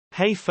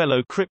Hey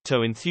fellow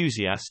crypto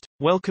enthusiast,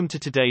 welcome to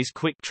today's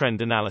quick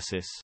trend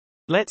analysis.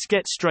 Let's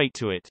get straight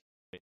to it.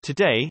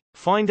 Today,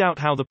 find out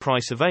how the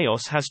price of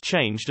EOS has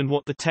changed and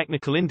what the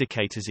technical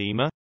indicators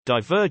EMA,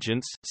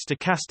 divergence,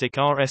 stochastic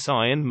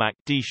RSI and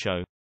MACD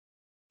show.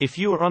 If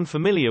you are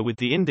unfamiliar with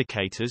the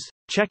indicators,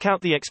 check out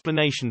the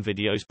explanation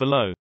videos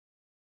below.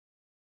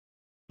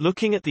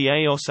 Looking at the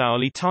EOS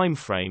hourly time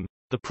frame,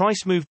 the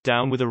price moved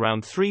down with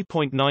around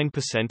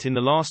 3.9% in the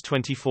last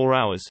 24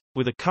 hours,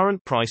 with a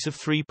current price of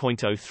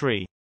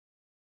 3.03.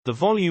 The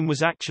volume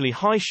was actually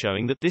high,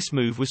 showing that this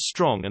move was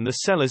strong and the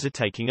sellers are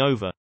taking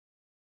over.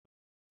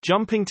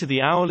 Jumping to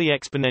the hourly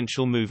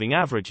exponential moving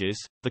averages,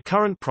 the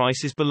current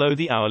price is below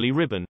the hourly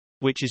ribbon,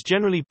 which is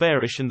generally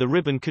bearish, and the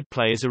ribbon could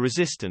play as a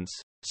resistance,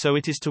 so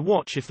it is to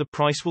watch if the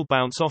price will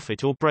bounce off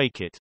it or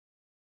break it.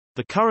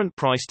 The current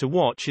price to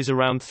watch is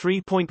around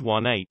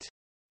 3.18.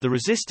 The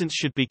resistance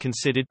should be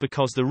considered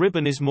because the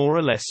ribbon is more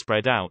or less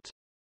spread out.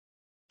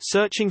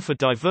 Searching for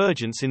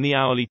divergence in the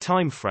hourly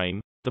time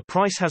frame, the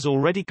price has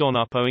already gone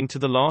up owing to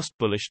the last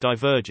bullish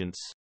divergence.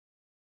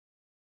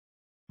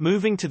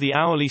 Moving to the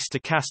hourly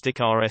stochastic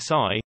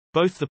RSI,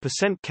 both the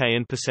 %K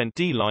and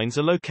 %D lines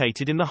are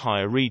located in the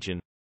higher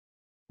region.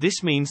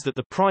 This means that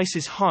the price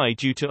is high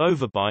due to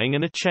overbuying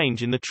and a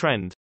change in the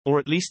trend, or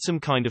at least some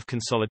kind of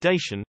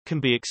consolidation, can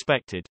be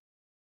expected.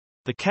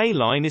 The K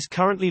line is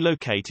currently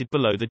located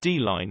below the D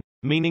line,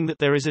 meaning that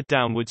there is a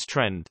downwards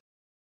trend.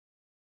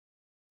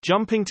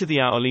 Jumping to the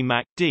hourly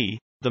MACD,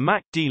 the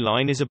MACD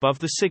line is above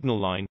the signal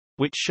line,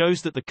 which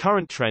shows that the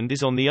current trend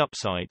is on the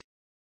upside.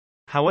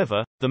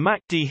 However, the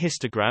MACD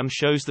histogram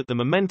shows that the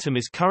momentum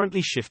is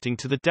currently shifting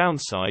to the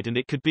downside, and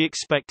it could be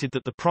expected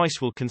that the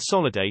price will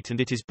consolidate, and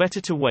it is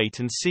better to wait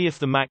and see if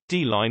the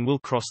MACD line will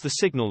cross the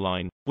signal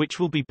line, which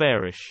will be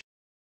bearish.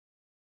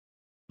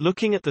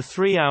 Looking at the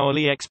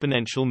 3-hourly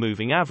exponential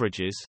moving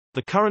averages,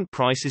 the current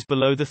price is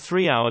below the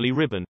 3-hourly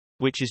ribbon,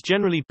 which is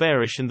generally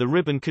bearish, and the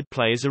ribbon could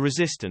play as a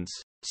resistance,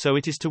 so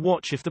it is to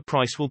watch if the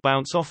price will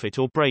bounce off it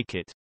or break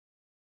it.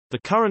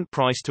 The current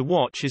price to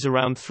watch is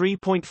around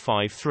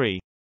 3.53.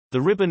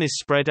 The ribbon is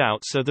spread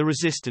out, so the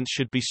resistance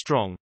should be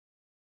strong.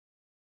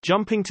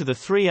 Jumping to the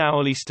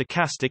 3-hourly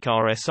stochastic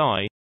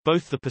RSI,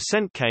 both the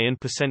 %K and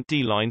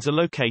 %D lines are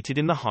located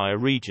in the higher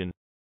region.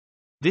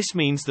 This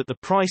means that the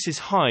price is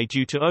high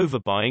due to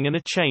overbuying and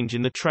a change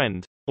in the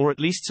trend, or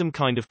at least some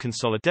kind of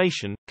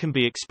consolidation, can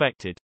be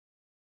expected.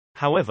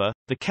 However,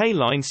 the K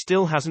line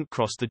still hasn't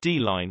crossed the D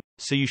line,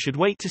 so you should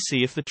wait to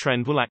see if the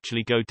trend will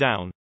actually go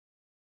down.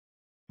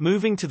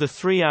 Moving to the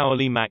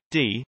 3-hourly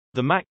MACD,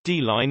 the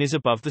MACD line is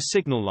above the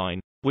signal line,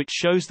 which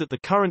shows that the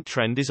current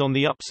trend is on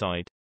the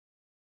upside.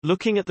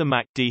 Looking at the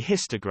MACD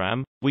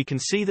histogram, we can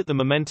see that the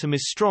momentum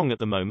is strong at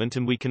the moment,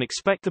 and we can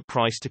expect the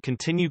price to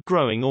continue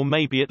growing, or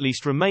maybe at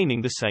least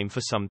remaining the same for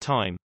some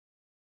time.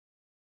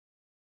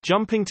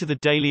 Jumping to the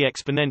daily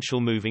exponential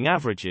moving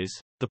averages,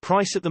 the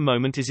price at the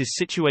moment is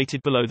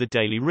situated below the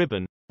daily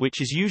ribbon,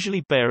 which is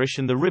usually bearish,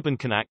 and the ribbon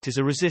can act as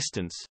a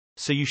resistance,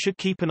 so you should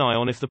keep an eye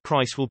on if the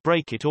price will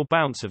break it or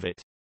bounce of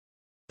it.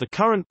 The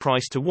current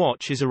price to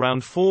watch is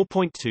around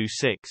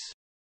 4.26.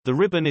 The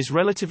ribbon is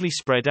relatively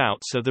spread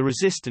out, so the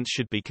resistance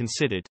should be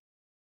considered.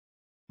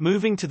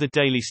 Moving to the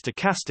daily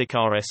stochastic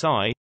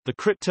RSI, the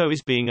crypto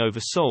is being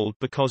oversold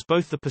because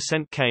both the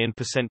 %K and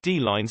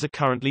 %D lines are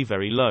currently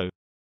very low.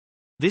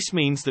 This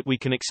means that we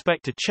can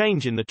expect a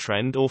change in the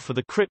trend, or for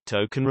the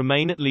crypto can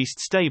remain at least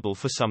stable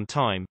for some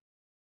time.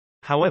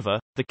 However,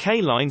 the K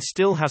line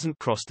still hasn't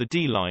crossed the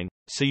D line,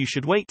 so you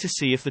should wait to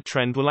see if the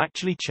trend will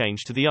actually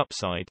change to the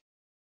upside.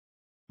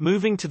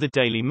 Moving to the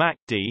daily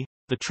MACD,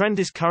 the trend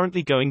is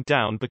currently going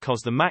down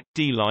because the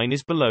MACD line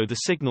is below the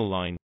signal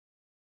line.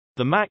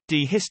 The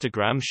MACD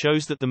histogram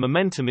shows that the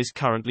momentum is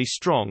currently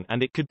strong,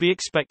 and it could be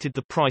expected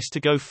the price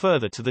to go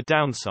further to the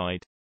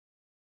downside.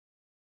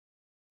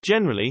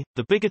 Generally,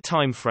 the bigger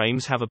time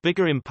frames have a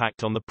bigger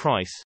impact on the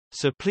price,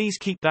 so please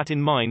keep that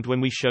in mind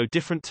when we show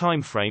different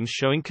time frames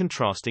showing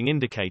contrasting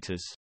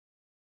indicators.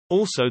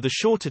 Also, the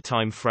shorter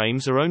time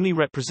frames are only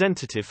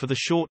representative for the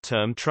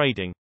short-term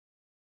trading.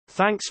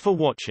 Thanks for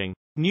watching.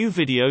 New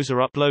videos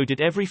are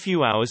uploaded every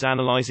few hours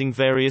analyzing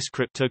various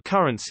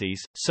cryptocurrencies,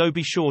 so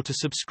be sure to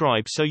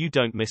subscribe so you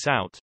don't miss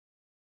out.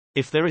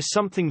 If there is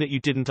something that you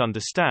didn't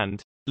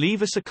understand,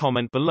 leave us a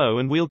comment below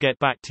and we'll get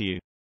back to you.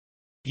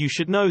 You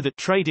should know that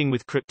trading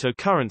with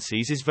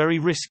cryptocurrencies is very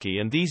risky,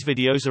 and these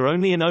videos are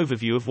only an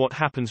overview of what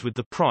happens with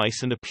the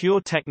price and a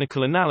pure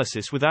technical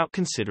analysis without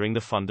considering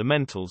the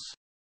fundamentals.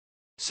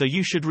 So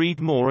you should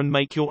read more and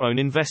make your own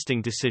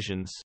investing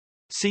decisions.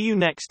 See you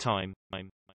next time.